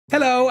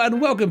Hello and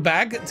welcome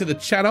back to the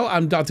channel.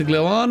 I'm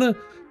Drgluon.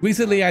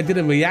 Recently I did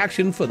a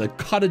reaction for the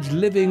Cottage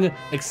Living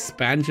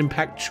expansion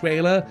pack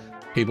trailer.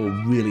 People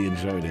really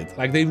enjoyed it.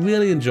 Like, they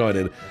really enjoyed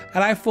it.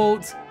 And I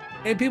thought,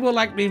 if people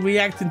like me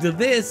reacting to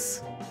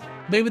this,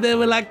 maybe they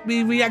would like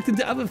me reacting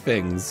to other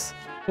things.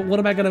 But what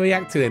am I going to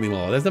react to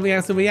anymore? There's nothing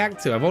else to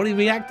react to. I've already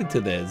reacted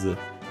to this.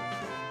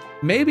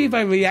 Maybe if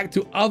I react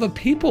to other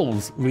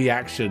people's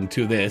reaction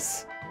to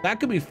this, that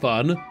could be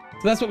fun.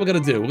 So that's what we're gonna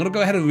do. We're gonna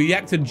go ahead and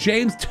react to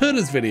James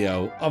Turner's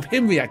video of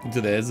him reacting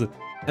to this,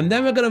 and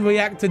then we're gonna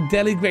react to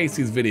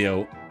Deligracy's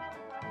video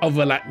of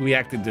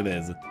reacting to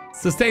this.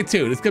 So stay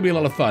tuned, it's gonna be a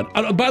lot of fun.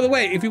 By the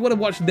way, if you wanna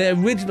watch their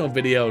original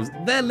videos,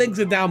 their links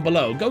are down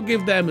below. Go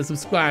give them a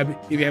subscribe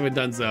if you haven't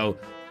done so.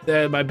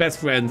 They're my best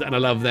friends and I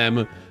love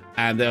them,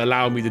 and they're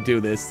allowing me to do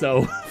this.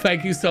 So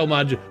thank you so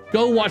much.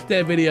 Go watch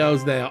their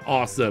videos, they're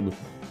awesome.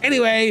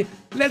 Anyway,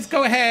 let's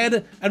go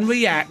ahead and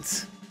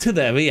react to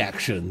their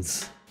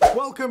reactions.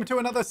 Welcome to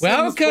another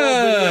Sims 4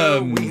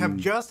 video. We have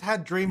just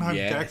had Dream Home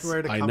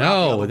Decorator come out. I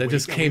know, that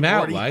just came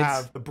out, right? We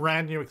have the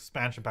brand new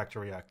expansion pack to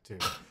react to.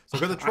 So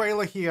we've got the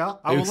trailer here.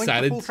 I will link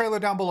the full trailer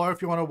down below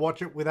if you want to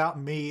watch it without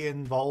me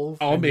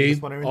involved. Or me,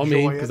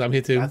 because I'm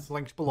here too. That's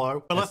linked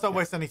below. But let's not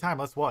waste any time.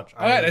 Let's watch.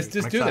 All right, let's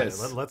just do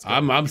this. Let's go.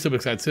 I'm super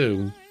excited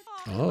too.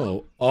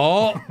 Oh.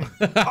 Oh.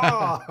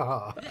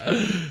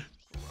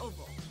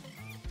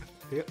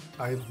 Yeah,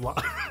 Cottage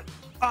Living.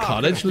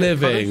 Cottage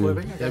Living.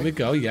 Okay. There we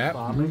go, yeah.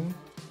 Farming.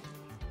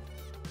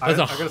 I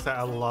gotta say,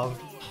 I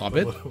love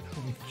Hobbit the little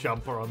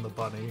jumper on the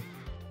bunny.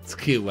 It's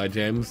cute, right,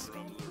 James?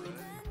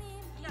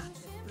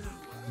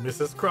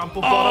 Mrs.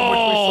 Crumplebottom, which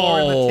we saw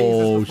in the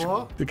teasers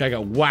before. The guy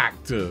got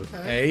whacked,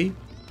 okay. Eh?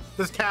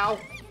 This cow.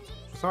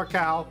 I saw a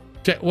cow.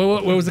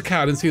 Where was the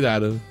cow? I didn't see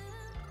that.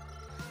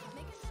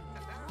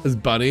 There's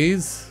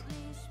bunnies.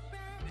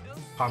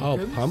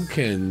 Pumpkins. Oh,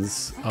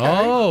 pumpkins. Okay.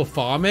 Oh,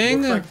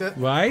 farming. Looks like that.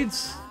 Right?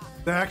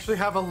 They actually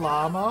have a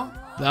llama.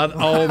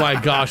 Oh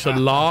my gosh, a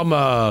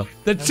llama.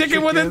 The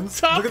chicken with the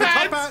top Look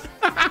at hat.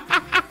 the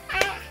top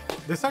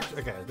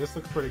hat. This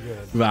looks pretty good.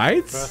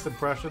 Right? First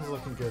impressions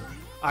looking good.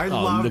 I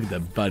love. Look at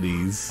the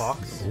buddies.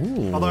 Fox.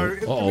 Ooh. Although,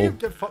 do we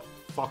get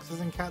foxes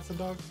and cats and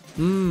dogs?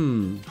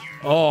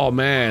 Oh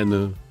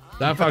man,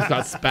 that fox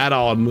got spat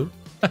on.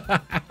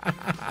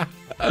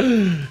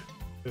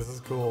 This is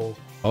cool.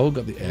 Oh,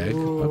 got the egg.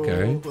 Ooh,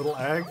 okay. Little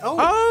egg.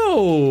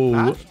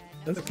 Oh.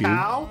 That's the cute.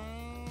 Cow.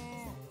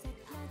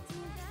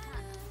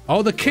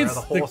 Oh, the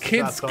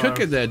kids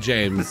cooking there,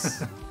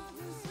 James.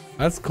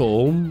 That's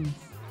cool.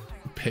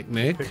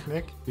 Picnic.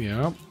 Picnic.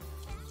 Yeah.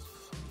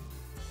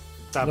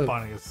 That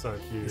bunny is so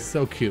cute. It's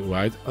so cute,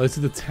 right? Oh, this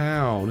is the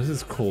town. This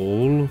is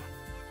cool.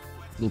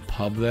 Little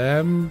pub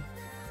there.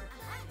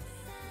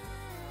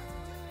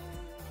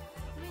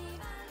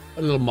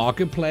 A little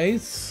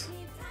marketplace.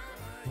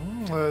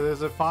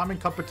 There's a farming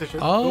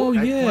competition. Oh,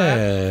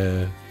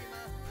 yeah.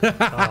 Oh,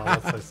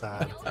 that's so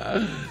sad.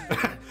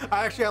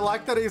 I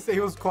like that he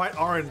was quite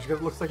orange because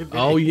it looks like a.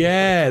 Oh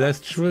yeah, that's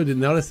true.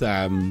 Didn't notice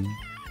that.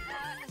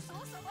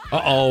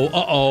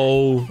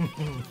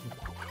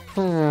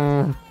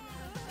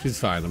 She's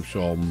fine, I'm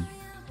sure.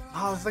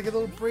 Oh, it's like a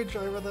little bridge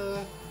over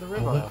the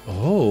river.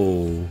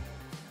 Oh.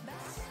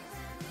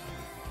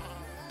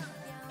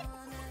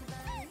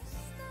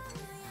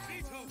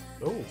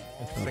 Oh,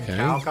 interesting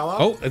cow color.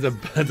 Oh,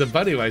 there's a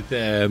bunny right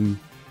there.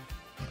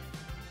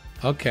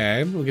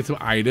 Okay, we'll get some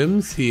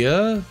items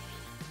here.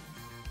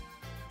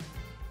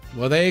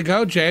 Well, there you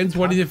go, James.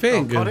 What do you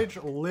think? Cottage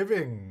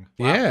Living.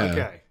 Wow. Yeah.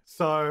 Okay.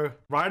 So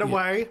right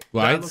away,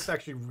 that looks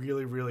actually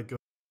really, really good.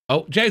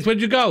 Oh, James, where'd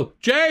you go?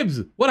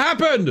 James, what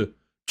happened?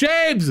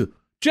 James,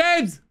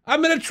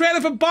 I'm in a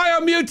trailer for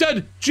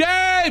Biomutant.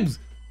 James.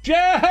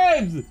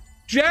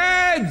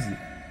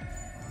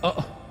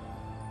 Oh.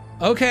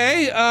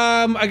 Okay,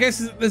 I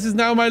guess this is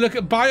now my look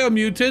at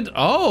Biomutant.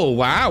 Oh,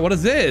 wow, what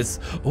is this?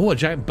 Oh, a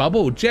giant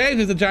bubble. James,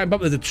 there's a giant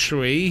bubble. There's a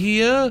tree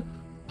here.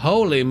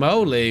 Holy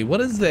moly,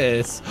 what is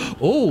this?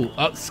 Oh,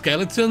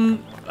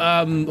 skeleton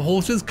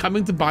horses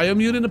coming to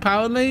Biomutant,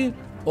 apparently.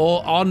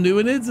 Or are new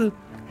in it.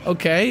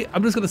 Okay,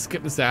 I'm just gonna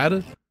skip this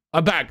ad.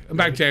 I'm back,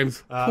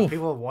 James.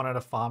 People have wanted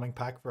a farming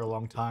pack for a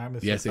long time.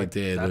 It's yes, they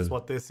did. That's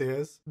what this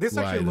is. This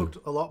actually looked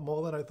a lot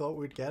more than I thought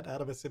we'd get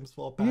out of a Sims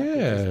 4 pack.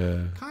 Yeah.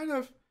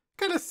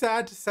 Kind of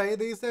sad to say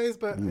these days,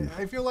 but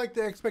I feel like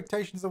the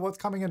expectations of what's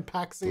coming in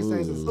packs these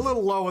days is a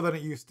little lower than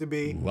it used to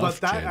be. But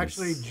that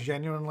actually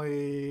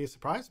genuinely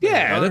surprised me.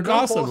 Yeah, they're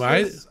awesome,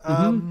 horses, right?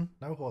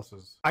 No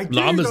horses. I do,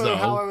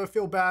 however,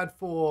 feel bad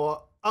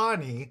for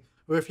Arnie,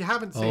 who, if you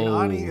haven't seen,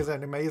 Arnie is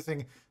an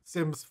amazing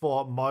Sims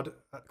 4 mod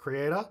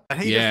creator.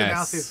 And he just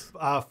announced his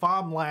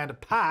farmland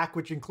pack,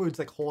 which includes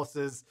like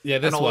horses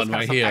and all one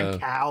right here. And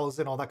cows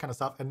and all that kind of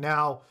stuff. And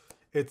now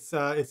it's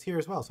here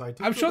as well. So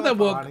I'm sure they'll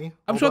work.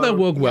 I'm sure they'll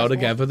work well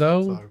together,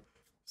 though.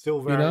 Still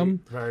very,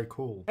 very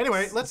cool.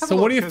 Anyway, let's have a look.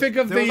 So what do you think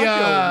of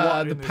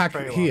the pack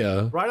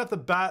here? Right off the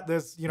bat,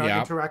 there's, you know,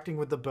 interacting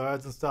with the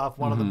birds and stuff.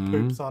 One of them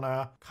poops on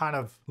her. Kind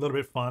of a little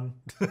bit fun.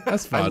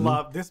 That's fun. I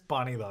love this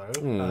bunny, though.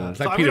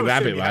 It's like Peter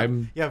Rabbit, right?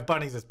 You have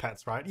bunnies as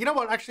pets, right? You know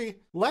what? Actually,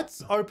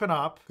 let's open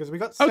up, because we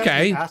got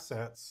 70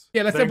 assets.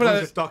 Yeah, let's open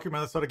up this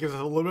document that sort of gives us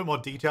a little bit more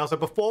detail. So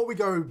before we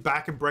go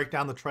back and break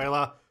down the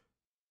trailer,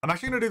 I'm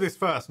actually going to do this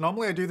first.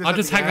 Normally I do this. I'll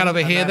just hang out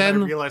over here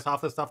then. I realize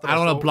half the stuff that I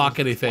don't want to block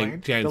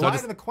anything, James.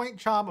 Delight in the quaint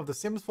charm of the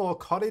Sims 4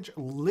 cottage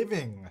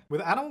living with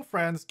animal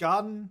friends,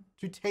 garden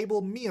to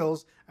table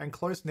meals, and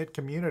close-knit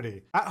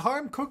community. At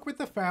home, cook with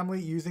the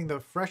family using the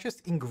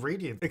freshest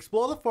ingredients.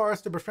 Explore the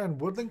forest to befriend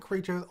woodland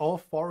creatures or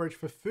forage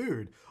for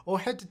food. Or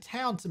head to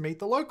town to meet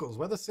the locals,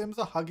 where the Sims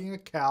are hugging a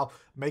cow,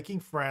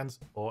 making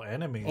friends or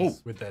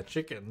enemies with their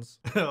chickens,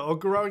 or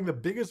growing the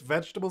biggest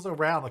vegetables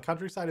around. The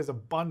countryside is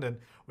abundant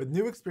with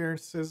new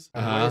experiences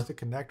and ways to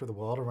connect with the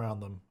world around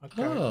them.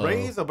 Okay.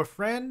 Raise or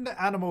befriend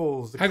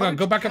animals. Hang on,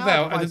 go back up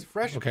there. Provides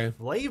fresh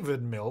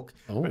flavored milk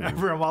for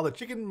everyone, while the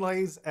chicken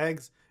lays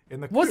eggs in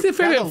the What's your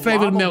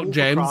favorite milk,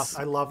 James?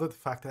 I love the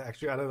fact that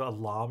actually added a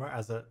llama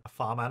as a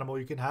farm animal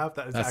you can have.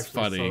 That's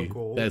actually funny. So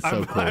cool. That's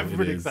so cool. I'm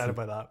pretty excited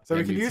by that. So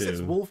we can use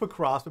its wool for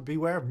crafts, but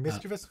beware of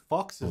mischievous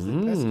foxes.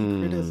 The pesky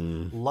critters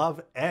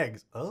love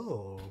eggs.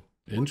 Oh.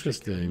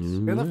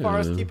 Interesting. In the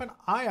forest, keep an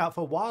eye out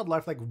for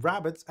wildlife like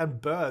rabbits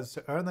and birds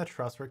to earn their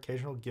trust for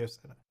occasional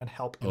gifts and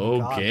help in the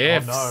garden.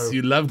 Gifts. Oh, no.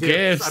 You love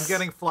gifts. I'm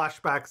getting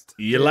flashbacks to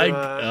you like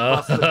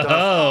no.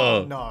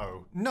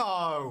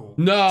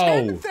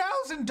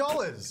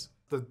 $10,000.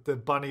 The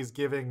bunny's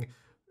giving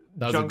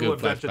Jungle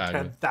Adventure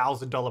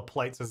 $10,000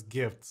 plates as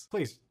gifts.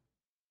 Please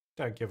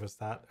don't give us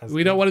that.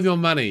 We don't want your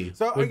money.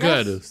 So we're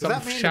good. Does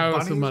that mean shower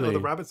us some money. Or the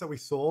rabbits that we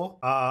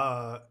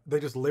saw, they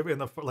just live in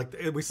the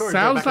we saw.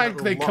 Sounds like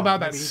they come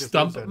out that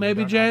stump,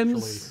 maybe,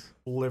 James.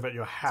 Live at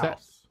your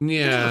house.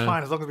 Yeah,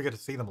 fine as long as we get to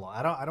see them a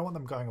lot. I don't want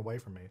them going away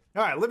from me.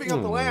 All right, living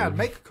off the land.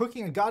 Make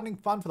cooking and gardening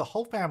fun for the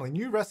whole family.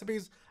 New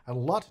recipes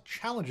and lot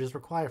challenges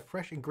require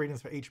fresh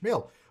ingredients for each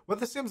meal.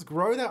 Whether the Sims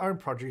grow their own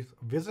produce,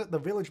 visit the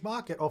village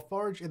market, or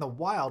forage in the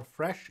wild,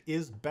 fresh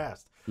is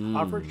best.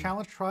 After a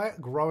challenge, try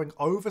growing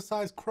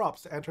oversized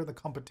crops to enter the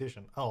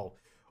competition. Oh,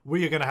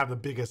 we are going to have the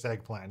biggest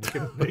eggplant.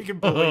 You can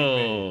believe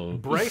me.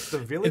 Embrace the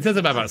village. It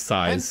doesn't about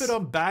size. Entered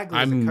on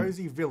Bagley's a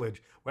cozy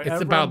village where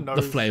it's about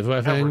the flavor,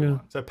 I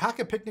think. So pack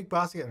a picnic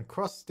basket and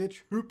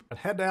cross-stitch hoop and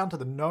head down to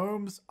the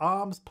Gnome's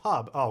Arms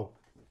pub. Oh,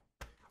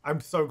 I'm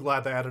so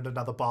glad they added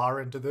another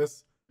bar into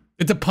this.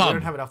 It's a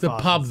pub. It's a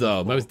pub,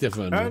 though. Most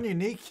different. Earn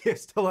unique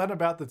gifts to learn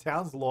about the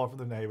town's lore from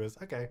the neighbors.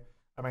 Okay.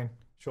 I mean,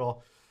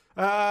 sure.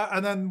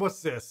 And then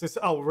what's this?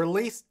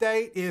 Release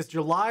date is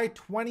July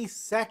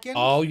 22nd.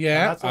 Oh,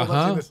 yeah. And that's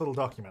all in this little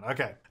document.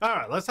 Okay. All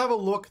right. Let's have a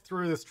look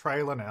through this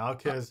trailer now,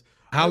 because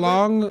how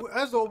long?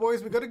 As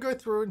always, we got to go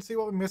through and see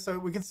what we missed. So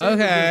we can see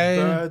there's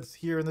birds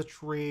here in the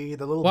tree.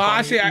 The little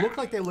bunnies look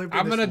like they live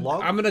in this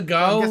log. I'm gonna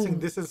go. I'm guessing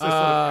this is the sort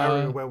of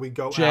area where we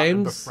go out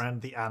and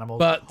befriend the animals.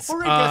 But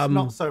or I guess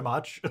not so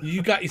much.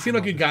 You seem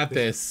like you got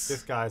this.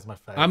 This guy is my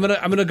favorite.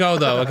 I'm gonna go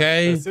though.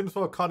 Okay. Sims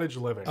 4 cottage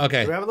living.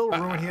 Okay. So we have a little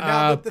ruin here.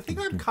 Now, the thing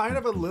I'm kind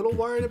of a little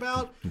worried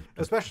about,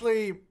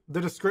 especially the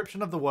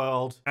description of the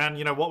world and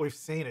what we've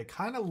seen, it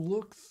kind of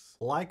looks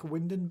like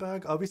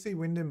Windenburg. Obviously,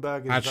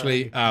 Windenburg is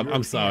actually.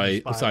 I'm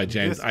sorry,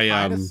 James. This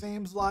kind of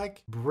seems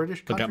like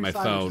British countryside. Look at my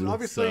phone.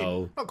 Obviously,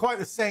 not quite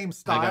the same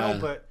style,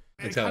 but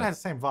it kind of has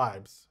the same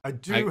vibes.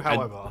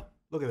 However,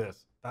 look at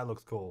this. That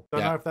looks cool.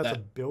 Don't know if that's a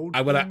build.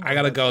 I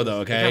gotta go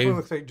though. Okay. It definitely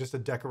looks like just a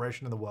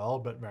decoration in the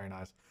world, but very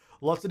nice.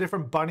 Lots of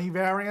different bunny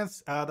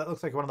variants. That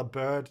looks like one of the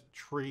bird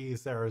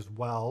trees there as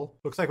well.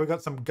 Looks like we've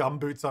got some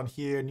gumboots on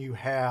here, new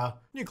hair,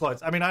 new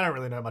clothes. I mean, I don't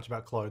really know much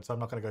about clothes, so I'm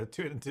not going to go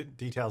into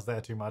details there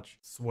too much.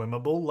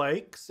 Swimmable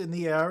lakes in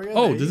the area.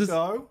 Oh,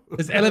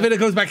 this elevator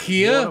goes back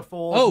here?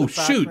 Oh,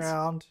 shoot.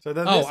 So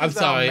then I'm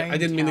sorry. I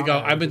didn't mean to go.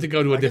 I meant to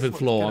go to a different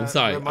floor. I'm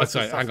sorry.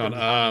 Hang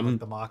on.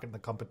 The market and the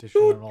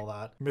competition and all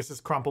that.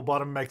 Mrs.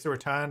 Crumplebottom makes a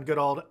return. Good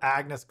old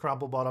Agnes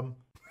Crumplebottom.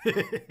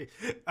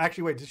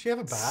 Actually, wait, does she have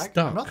a bag?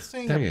 I'm not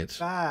seeing a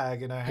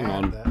bag in her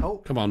hand there.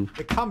 Oh, come on.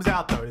 It comes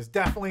out though. It's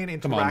definitely an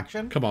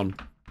interaction. Come on.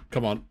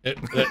 There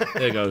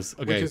it goes.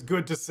 Okay. Which is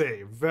good to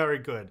see. Very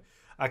good.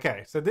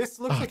 Okay, so this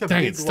looks like a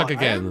dang big it, stuck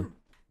again.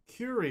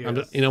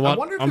 Curious. You know what? I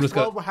wonder if this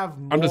world will have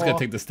more I'm just gonna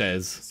take the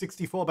stairs.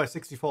 64 by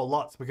 64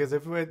 lots, because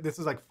if this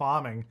is like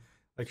farming,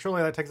 like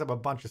surely that takes up a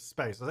bunch of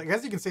space. Like,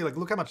 as you can see, like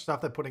look how much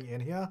stuff they're putting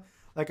in here.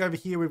 Like over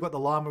here, we've got the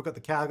llama, we've got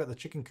the cow, we've got the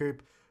chicken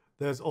coop.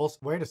 There's also,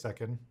 wait a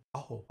second.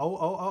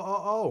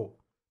 Oh.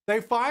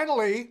 They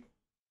finally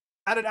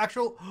added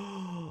actual,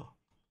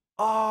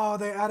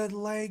 they added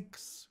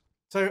lakes.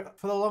 So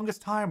for the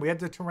longest time, we had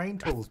the terrain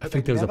tools. I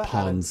think there was a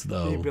ponds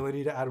though. The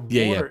ability to add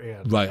water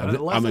in. Right,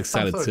 I'm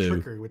excited too.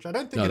 Trickery, which I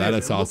don't think it is. That's it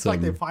looks awesome.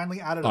 like they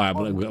finally added a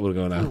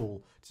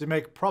tool to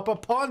make proper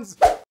ponds.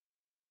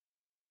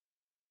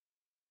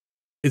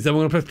 Is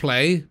someone gonna press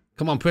play?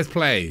 Come on, press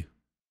play.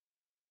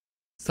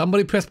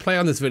 Somebody press play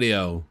on this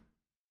video.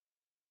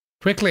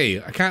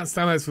 Quickly, I can't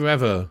stand this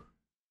forever.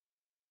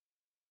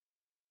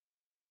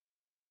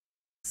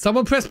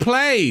 Someone press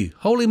play.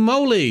 Holy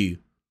moly.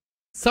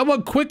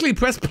 Someone quickly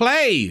press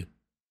play.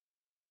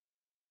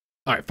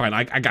 All right, fine.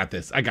 I got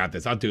this. I got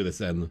this. I'll do this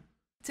then.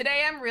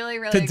 Today I'm really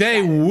Today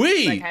excited.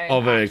 we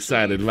are very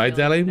excited, right,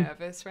 Deli?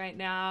 Nervous right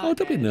now. Oh,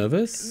 don't be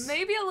nervous.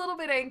 Maybe a little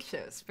bit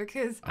anxious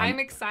because I'm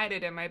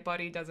excited and my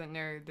body doesn't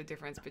know the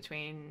difference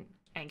between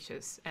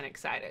anxious and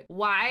excited.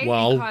 Why?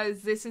 Well,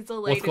 because this is the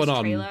latest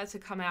trailer to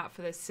come out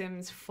for The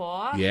Sims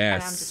 4. Yes.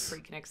 And I'm just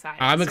freaking excited.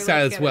 I'm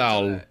excited as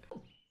well.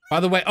 By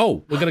the way,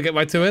 oh, we're gonna get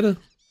right to it.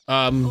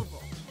 Oh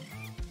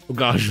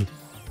gosh.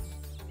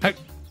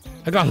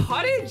 I got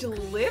Cottage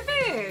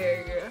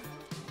living.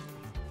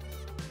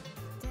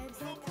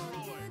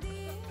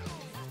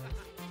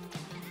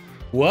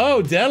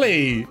 Whoa,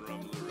 Deli!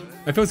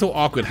 I feel so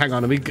awkward. Hang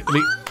on, I'm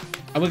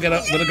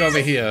gonna go over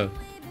here.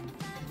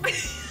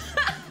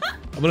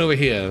 I'm gonna over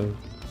here.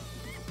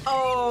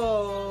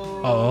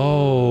 Oh.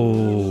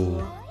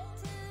 Oh.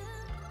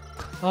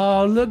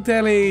 Oh, look,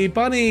 Deli,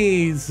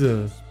 bunnies.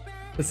 That's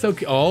so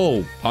cute.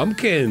 Oh,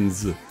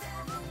 pumpkins.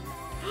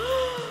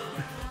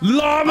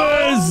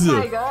 Llamas. Oh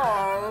my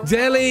god.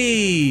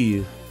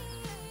 Deli.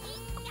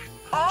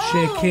 Oh,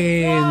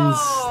 Chickens.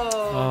 whoa.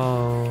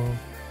 Oh.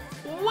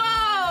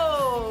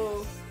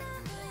 Whoa.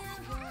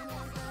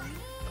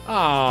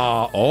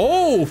 Ah,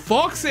 oh,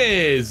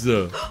 foxes!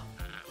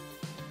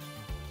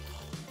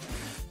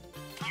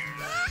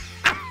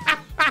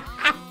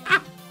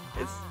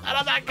 It's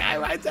not that guy,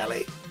 right,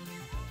 Deli?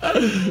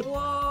 Whoa.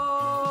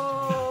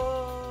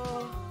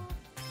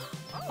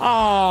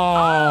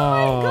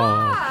 Oh, my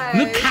God.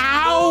 Look,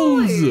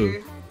 cows!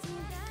 Holy.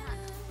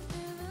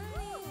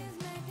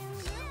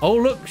 Oh,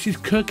 look, she's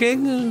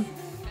cooking.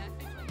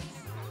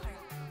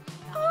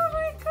 Oh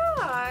my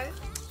god.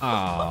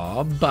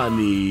 Aw,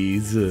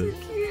 bunnies. So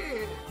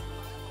cute.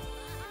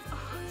 Oh,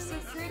 so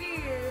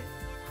pretty.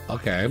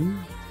 Okay,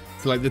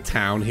 so like the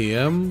town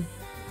here.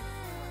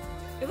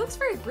 It looks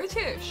very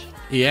British.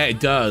 Yeah, it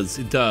does.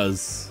 It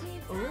does.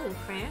 Oh,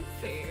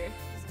 fancy.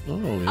 Oh,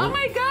 yeah. Oh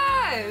my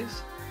gosh.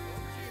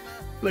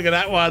 Look at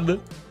that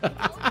one.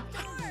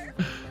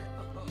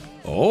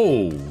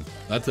 Oh,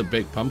 that's a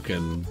big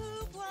pumpkin.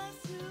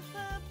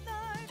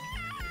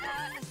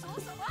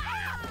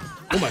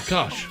 Oh my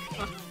gosh.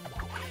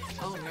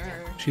 Oh no.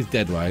 She's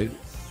dead, right?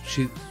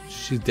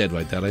 She's dead,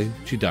 right, Deli?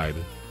 She died.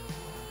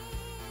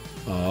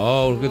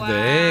 Oh, look at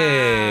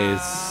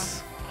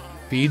this.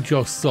 Feed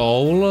your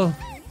soul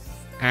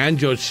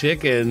and your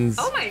chickens.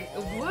 Oh my,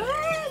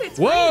 what? It's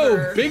Whoa,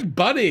 flavor. big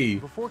buddy.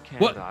 Canada,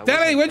 What?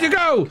 Deli, where'd you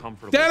go?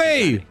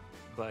 Deli!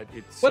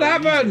 What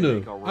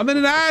happened? I'm in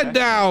an ad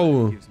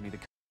now.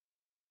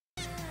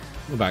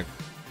 We're back.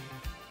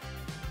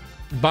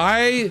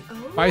 By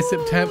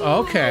September.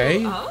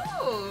 Okay.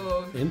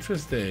 Oh.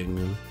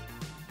 Interesting.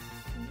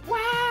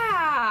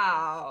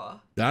 Wow.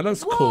 That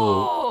is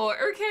cool. Whoa,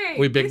 okay.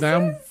 We big this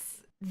now? is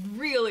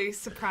really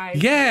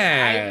surprising.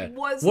 Yeah. I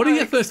was What are not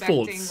your first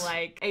expecting, thoughts?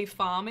 like a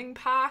farming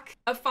pack.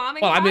 A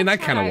farming Well, I pack mean, that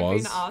that kinda I've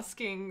was. been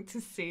asking to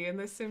see in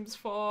The Sims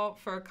 4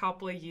 for a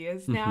couple of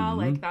years now.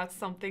 Like that's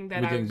something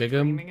that I was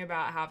dreaming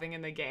about having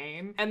in the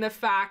game. And the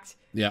fact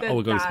that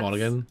we're going that's small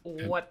again.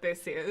 Okay. what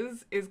this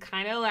is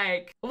kind of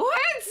like, what?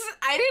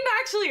 I didn't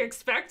actually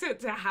expect it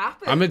to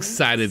happen. I'm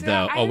excited So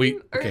though. Oh,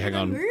 I'm okay, hang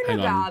over on. the moon Hang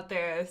on. about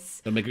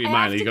this. Don't make me I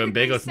mad. have Are you to going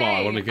big or quickly small?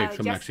 I want to say, get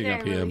some action yesterday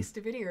up I here. released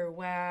a video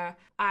where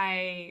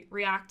I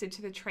reacted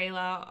to the trailer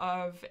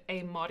of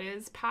a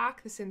modders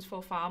pack, The Sims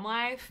 4 Farm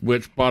Life.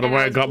 Which, by the And I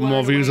way, was got more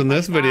blown views away in by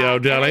this video,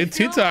 that. And I Deli.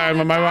 Tea feel time,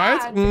 am I right?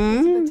 bad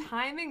because of the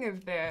timing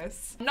of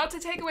this. Not to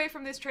take away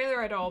from this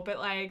trailer at all, but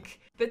like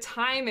the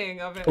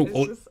timing of it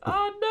is just,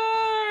 oh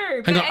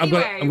no! Hang But on,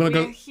 anyway, I'm gonna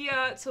we're go.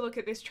 here to look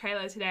at this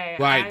trailer today.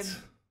 Right.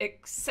 I'm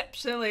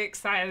exceptionally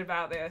excited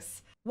about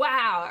this.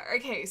 Wow.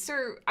 Okay, so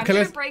I'm Okay, gonna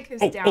let's break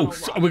this oh, down. oh, a lot.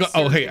 so we got-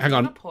 oh, So hey, we're hang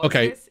on. gonna pause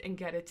Okay. this and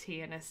get a tea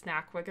and a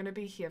snack. We're gonna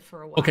be here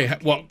for a while. Okay,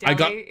 well, I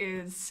got- Deli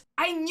is.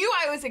 I knew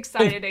I was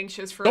excited,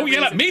 anxious for. Don't a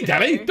yell at reason me,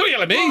 today. Deli. Don't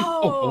yell at me.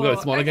 Oh, we're going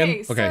small again.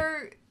 Okay. So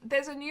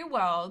there's a new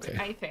world,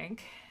 I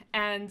think,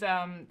 and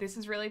this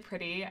is really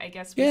pretty. I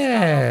guess we Yeah.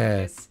 start off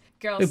with this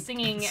girl The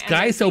singing.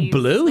 sky's and so these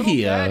blue little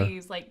here.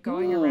 Birdies, like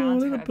going Oh, around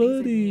little her, these are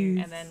new,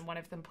 birdies. and then one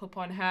of them poop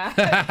on her.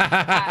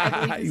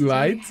 I believe this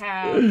Right. is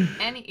hair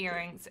and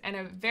earrings and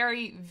a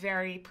very,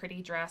 very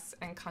pretty dress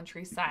and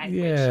countryside.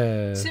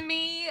 Yeah. Which, to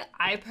me,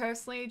 I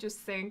personally just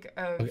think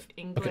of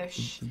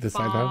English The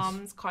side house?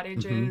 farms,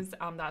 cottages.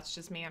 That's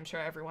just me. I'm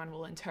sure everyone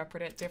will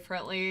interpret it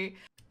differently.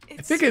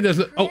 I think it does.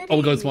 Oh,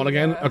 we're going small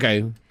again.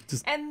 Okay.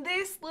 Just And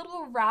this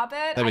little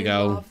rabbit, There we I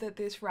go. love that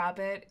this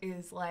rabbit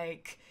is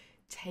like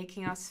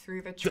taking us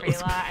through the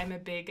trailer. I'm a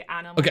big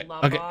animal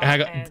lover. Okay,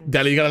 hang on. and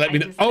Deli, you gotta let me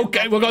know. I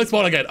Okay, love we're going things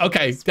small like again.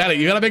 Okay, this Deli,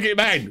 you where gotta make it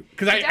mine.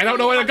 Because I don't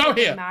know where to go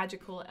definitely here. has a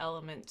magical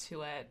element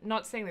to it.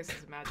 Not saying this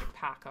is a magic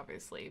pack,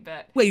 obviously,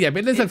 but Wait, yeah,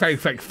 but there's a very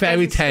like,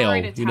 fairy there's a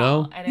story tale, to you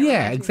tell, know? and it Yeah, reminds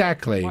me of, like,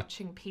 exactly.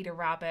 watching Peter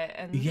Rabbit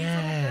and these little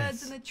Yes.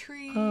 birds in the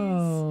trees.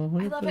 Oh,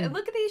 I love it. And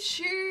look at these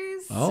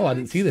shoes. Oh, So I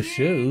didn't see the cute.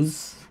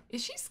 shoes.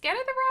 Is she scared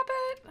of the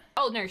rabbit?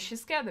 Oh no,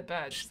 she's scared of the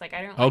bird. She's like,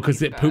 I don't. Oh, like because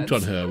these it pooped on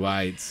birds. her,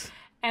 right?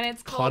 And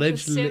it's called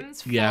Cottage The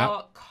Sims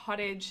 4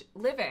 Cottage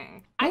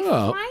Living. I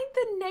find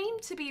the name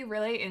to be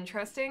really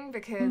interesting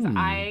because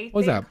I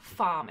think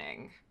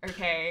farming,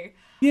 okay?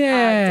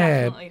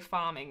 Yeah. Definitely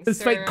farming.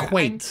 It's very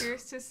quaint. I'm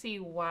curious to see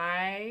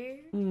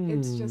why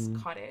it's just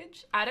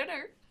cottage. I don't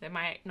know. There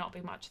might not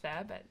be much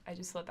there, but I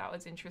just thought that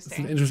was interesting.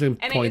 It's an interesting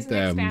point there. And it is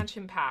an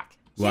expansion pack.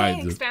 Right.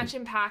 Yeah,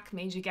 expansion pack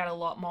means you get a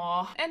lot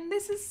more. And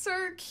this is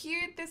so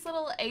cute. This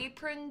little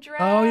apron dress.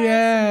 Oh,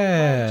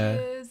 yeah. And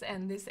wedges,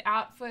 and this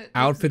outfit.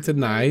 Outfits are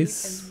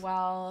nice. As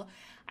well.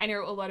 I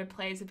know a lot of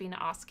players have been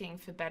asking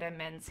for better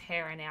men's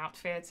hair and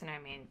outfits. And I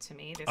mean, to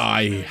me, this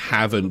I really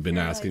haven't been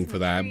asking for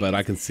that, but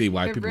I can see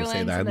why people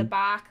say that. The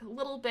back, a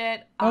little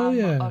bit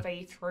of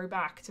a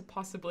throwback to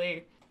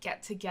possibly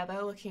get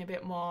together, looking a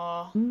bit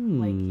more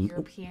like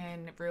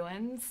European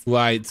ruins.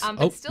 Right.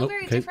 But still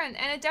very different.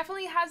 And it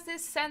definitely has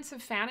this sense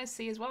of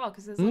fantasy as well,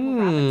 because there's little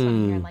rabbits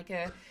on here and like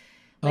a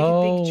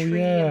big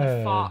tree and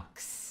a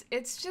fox.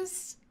 It's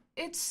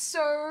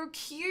so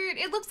cute.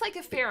 It looks like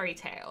a fairy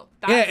tale.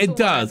 Yeah, it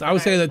does. I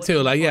would say that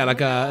too. Like, yeah,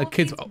 like a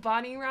kid's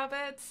bunny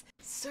rabbits.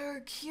 So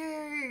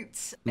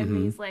cute. And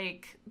these,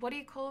 like, what do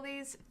you call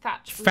these?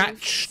 Thatched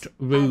roofs.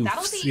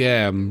 That'll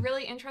be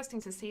really interesting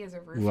to see as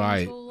a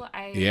roofing tool.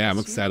 I'm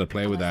excited to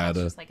play with that.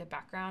 Just like a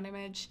background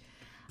image.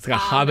 It's like a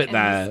hobbit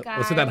there.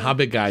 What's with that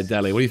hobbit guy,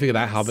 Deli? What do you think of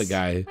that hobbit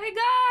guy? My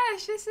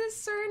gosh, this is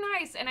so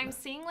nice. And I'm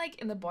seeing,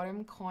 like, in the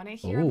bottom corner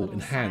here, a little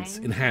enhance.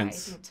 I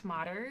think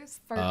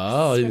tomatoes.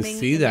 Oh, I didn't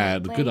see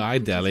that. Good eye,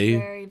 Deli.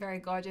 Very, very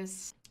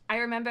gorgeous. I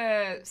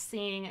remember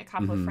seeing a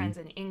couple of friends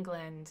in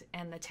England,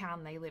 and the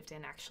town they lived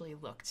in actually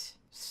looked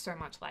so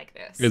much like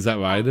this. Is that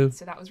right?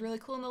 So that was really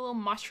cool. And the little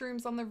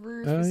mushrooms on the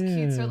roof was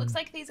cute. So it looks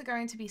like these are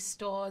going to be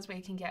stores where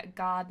you can get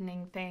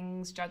gardening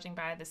things, judging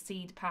by the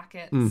seed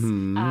packets,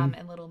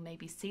 and little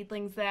maybe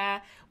seedlings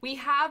there. We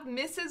have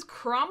Mrs.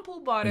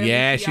 Crumplebottom.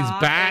 Yeah, she's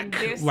back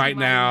right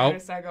now.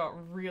 This I got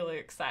really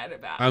excited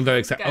about. I'm very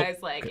excited. This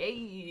guy's like,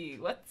 hey,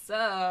 what's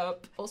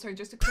up? Also,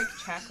 just a quick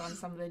check on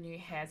some of the new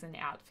hairs and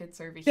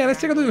outfits over here. Yeah,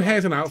 let's check out the new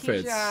hairs and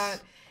outfits.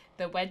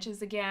 The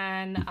wedges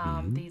again,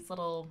 these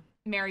little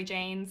Mary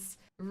Janes,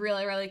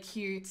 really, really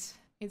cute.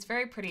 It's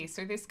very pretty.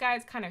 So this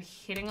guy's kind of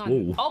hitting on.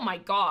 Ooh. Oh my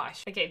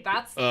gosh. Okay,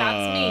 that's me.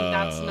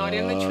 That's not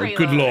in the trailer.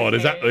 Good lord,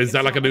 okay? is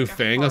that like a new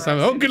thing or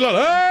something? Oh, good lord!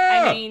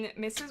 Ah! I mean,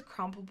 Mrs.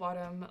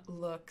 Crumplebottom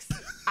looks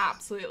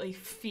absolutely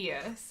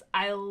fierce.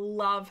 I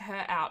love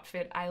her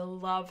outfit. I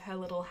love her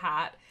little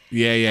hat.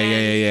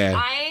 Yeah.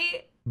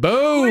 I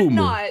would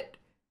not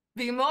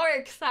be more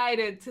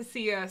excited to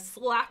see her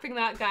slapping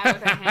that guy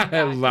with her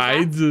hand.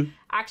 Right.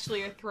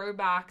 Actually, a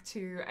throwback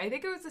to, I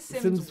think it was the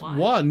Sims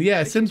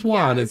 1. Sims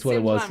 1 is what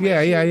it was.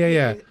 Yeah.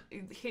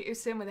 Hit your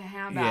sim with a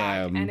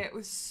handbag, and it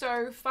was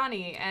so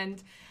funny.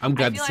 And I'm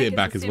glad to see it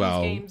back as well.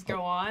 As games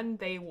go on,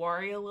 they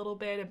worry a little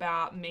bit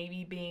about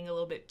maybe being a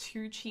little bit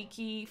too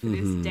cheeky for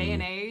this day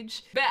and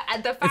age.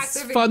 But the fact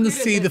it's fun to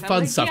see the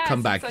fun stuff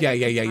come back.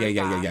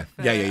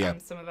 Yeah.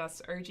 Some of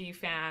us OG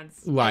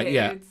fans. Right.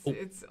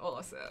 It's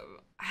awesome.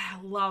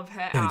 I love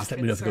her outfit just let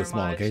me know if it goes so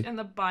small, much. okay? And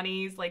the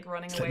bunnies like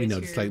running just away let me know,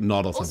 too. just like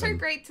nod or something. Also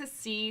great to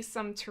see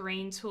some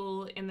terrain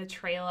tool in the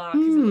trailer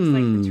because it looks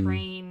like the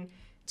terrain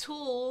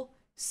tool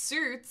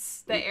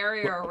suits the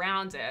area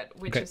around it,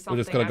 which is something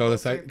we're just gonna go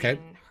this side. Okay.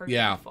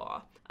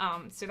 For.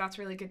 So that's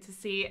really good to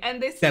see.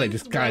 And this Deli,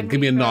 just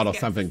give me a nod or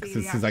something because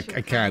this is like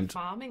I can't.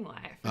 Farming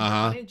life,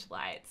 cottage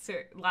life.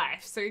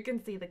 So you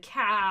can see the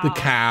cow,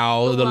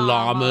 the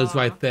llamas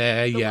right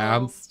there. The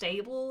little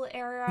stable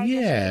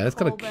area. That's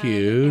kind of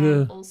cute.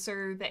 And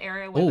also the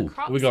area where the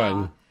crops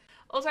are.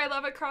 Also, I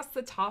love across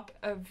the top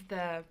of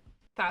the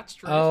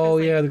thatched roof. Oh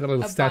yeah, they've got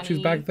little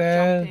statues back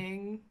there.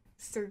 Jumping.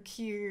 So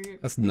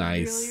cute. That's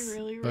nice.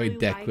 Really very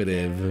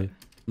decorative.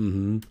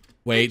 Like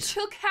Wait.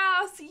 Chook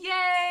house,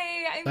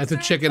 yay! That's a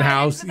chicken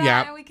house.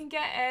 Yeah. And we can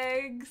get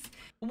eggs.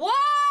 Whoa!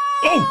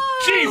 Oh,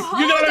 jeez!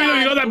 You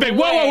got that big.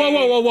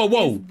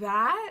 Whoa! Is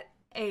that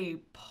a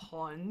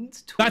pond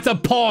tool? That's a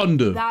pond.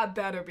 That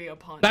better be a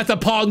pond. That's a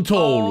pond tool.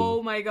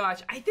 Oh my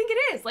gosh! I think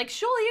it is. Like,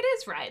 surely it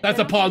is, right? That's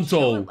a pond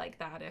tool. Like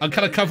that. I'm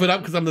kind of covered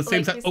up because I'm the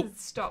same size. This is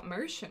stop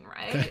motion,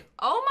 right?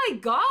 Oh my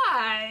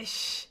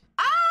gosh!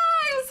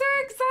 I'm so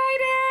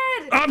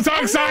excited! I'm so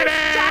excited!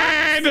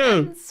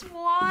 And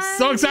swans.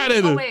 So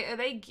excited! Oh wait, are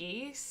they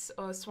geese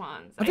or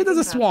swans? I think those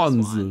are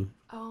swans.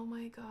 Oh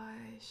my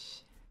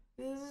gosh.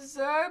 This is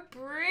so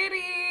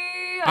pretty!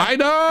 I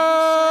know!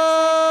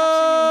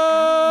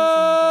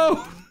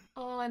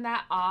 Oh, and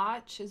that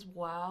arch as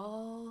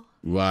well.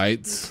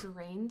 Right. The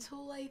terrain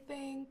tool, I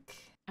think.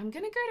 I'm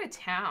gonna go to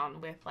town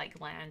with like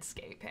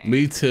landscaping.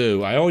 Me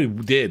too. I already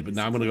did, but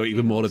now I'm gonna go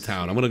even more to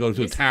town. I'm gonna go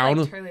to a town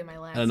totally my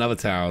and another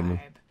town.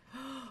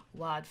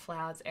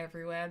 Wildflowers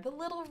everywhere. The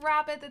little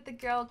rabbit that the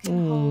girl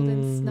can hold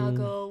and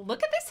snuggle.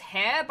 Look at this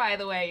hair, by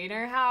the way. You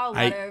know how a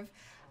lot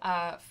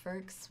of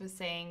folks were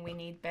saying we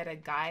need better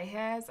guy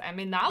hairs? I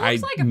mean, that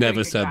looks like a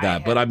never said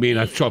that, but I mean,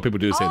 I'm sure people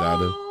do say that.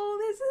 Oh,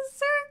 this is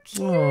so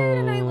cute.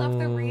 And I love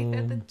the wreath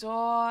at the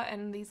door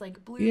and these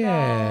like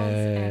bluebells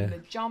and the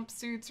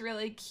jumpsuit's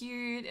really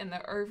cute and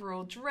the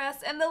overall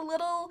dress and the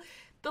little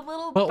The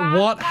little But backpack,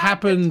 what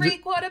happened? the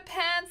 3/4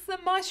 pants, the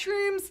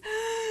mushrooms.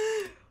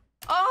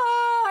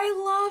 Oh, I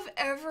love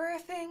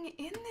everything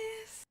in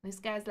this. This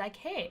guy's like,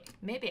 hey,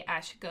 maybe I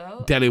should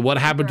go. Deli, what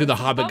happened to the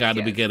Hobbit guy at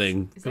the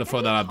beginning? Gonna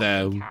throw that out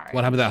there.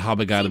 What happened to that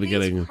Hobbit guy at the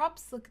beginning? These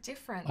crops look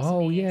different.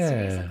 Oh, to me. yeah. So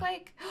these look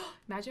like,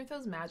 imagine if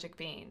those magic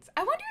beans.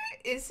 I wonder,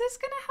 is this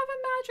gonna have a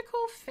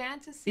magical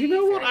fantasy? You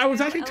know what? I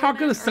was actually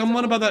talking to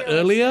someone about that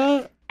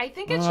earlier. I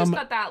think it's just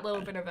got that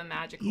little bit of a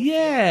magical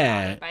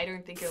yeah. feel, but I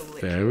don't think it'll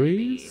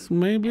fairies, be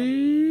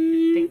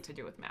maybe thing to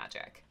do with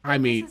magic. I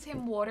mean, this is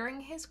him watering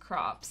his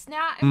crops.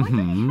 Now, I'm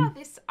wondering how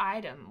this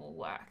item will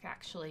work,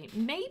 actually.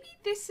 Maybe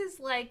this is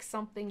like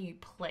something you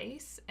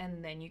place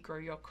and then you grow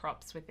your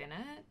crops within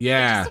it.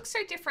 Yeah. It just looks so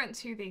different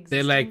to the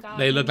existing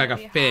they look like a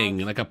thing,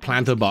 like a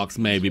planter box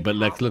maybe, but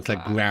looks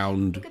like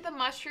ground. Look at the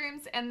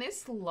mushrooms and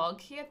this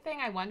log here thing.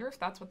 I wonder if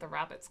that's what the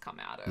rabbits come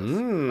out of.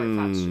 Or if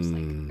that's just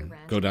like a random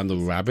Go down the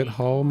rabbit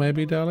hole,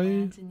 maybe,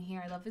 Deli. in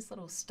here. I love this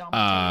little stump.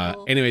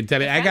 Anyway,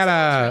 Deli, I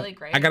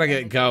gotta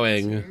get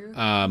going.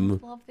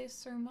 Love this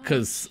so much.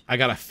 Because I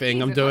got a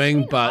thing I'm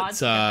doing, but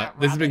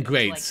this has been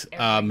great.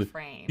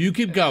 You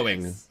keep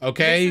going,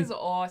 okay? This is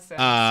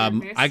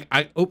awesome.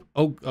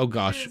 Oh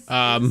gosh. Is this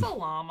a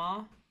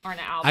llama or an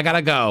alpaca? I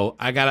gotta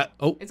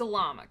go. It's a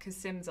llama because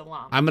Sim's a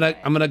llama. I'm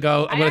gonna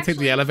go. I'm gonna take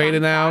the elevator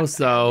now.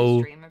 So. I have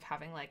this dream of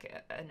having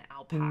like an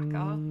alpaca. I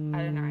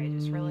don't know. I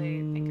just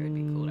really think it would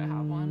be cool to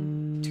have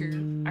one.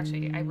 2.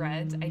 Actually, I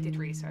did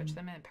research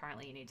them, and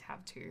apparently you need to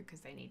have 2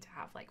 because they need to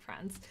have like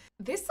friends.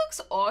 This looks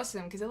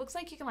awesome because it looks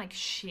like you can like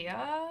shear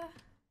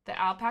the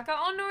alpaca.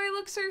 Oh no, it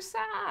looks so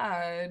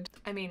sad.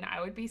 I mean,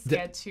 I would be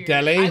scared too.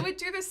 Deli? I would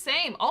do the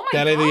same. Oh my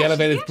Deli, gosh, the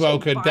elevator's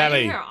broken.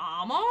 Deli. Your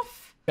arm off?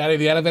 Deli,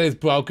 the elevator's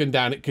broken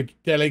down.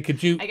 Deli,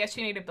 could you? I guess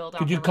you need to build up.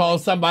 Could you call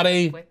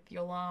somebody? With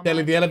your llama.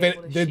 Deli, the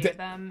elevator.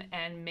 Them,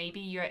 and maybe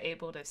you're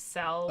able to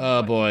sell.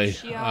 Oh boy.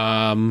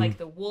 Like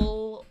the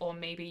wool, or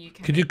maybe you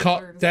can. Could you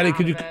call Deli?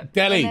 Could you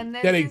Deli?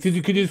 Could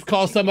you just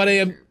call somebody?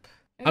 I'm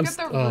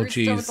the oh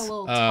jeez. With the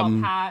little top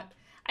hat.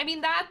 I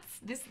mean,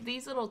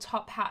 these little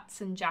top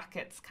hats and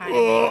jackets kind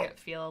of make it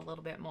feel a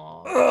little bit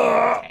more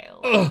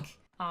tale-like.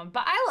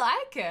 But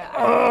I like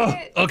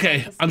it.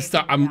 Okay, I'm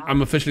stuck.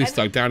 I'm officially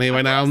stuck down here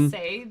right now. I will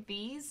say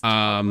these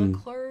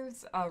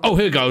clothes are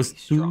here it goes.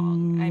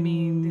 Strong. I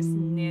mean, this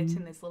knit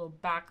and this little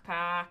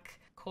backpack,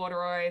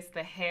 corduroys,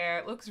 the hair,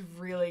 it looks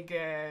really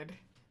good.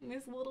 And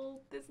this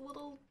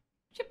little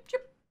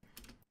chip.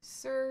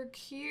 So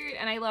cute.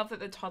 And I love that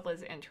the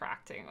toddler's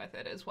interacting with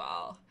it as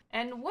well.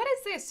 And what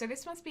is this? So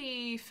this must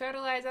be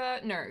fertilizer.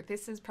 No,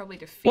 this is probably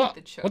to feed the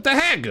children. What the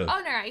heck? Oh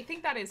no, I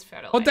think that is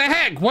fertilizer. What the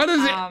heck? What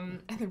is it?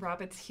 And the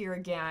rabbit's here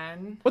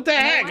again. What the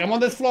heck? I'm on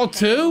this floor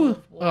too?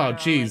 Oh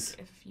jeez.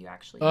 Like, if you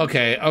actually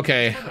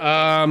okay.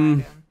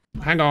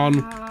 Hang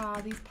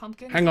on. These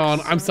pumpkins. Hang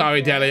on. I'm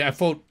sorry, Deli. I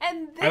thought.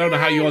 I don't know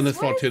how you're on this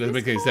floor too. Doesn't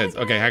make any sense.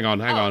 Okay, hang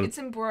on. It's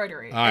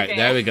embroidery. All right,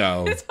 there we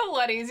go. It's a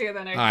lot easier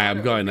than I thought. All right,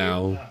 I'm going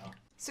now.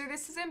 So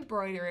this is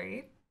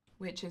embroidery,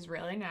 which is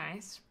really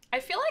nice. I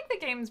feel like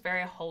the game's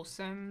very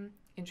wholesome,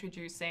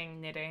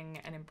 introducing knitting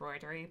and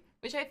embroidery,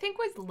 which I think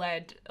was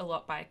led a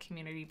lot by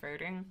community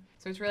voting.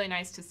 So it's really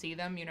nice to see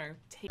them,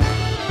 take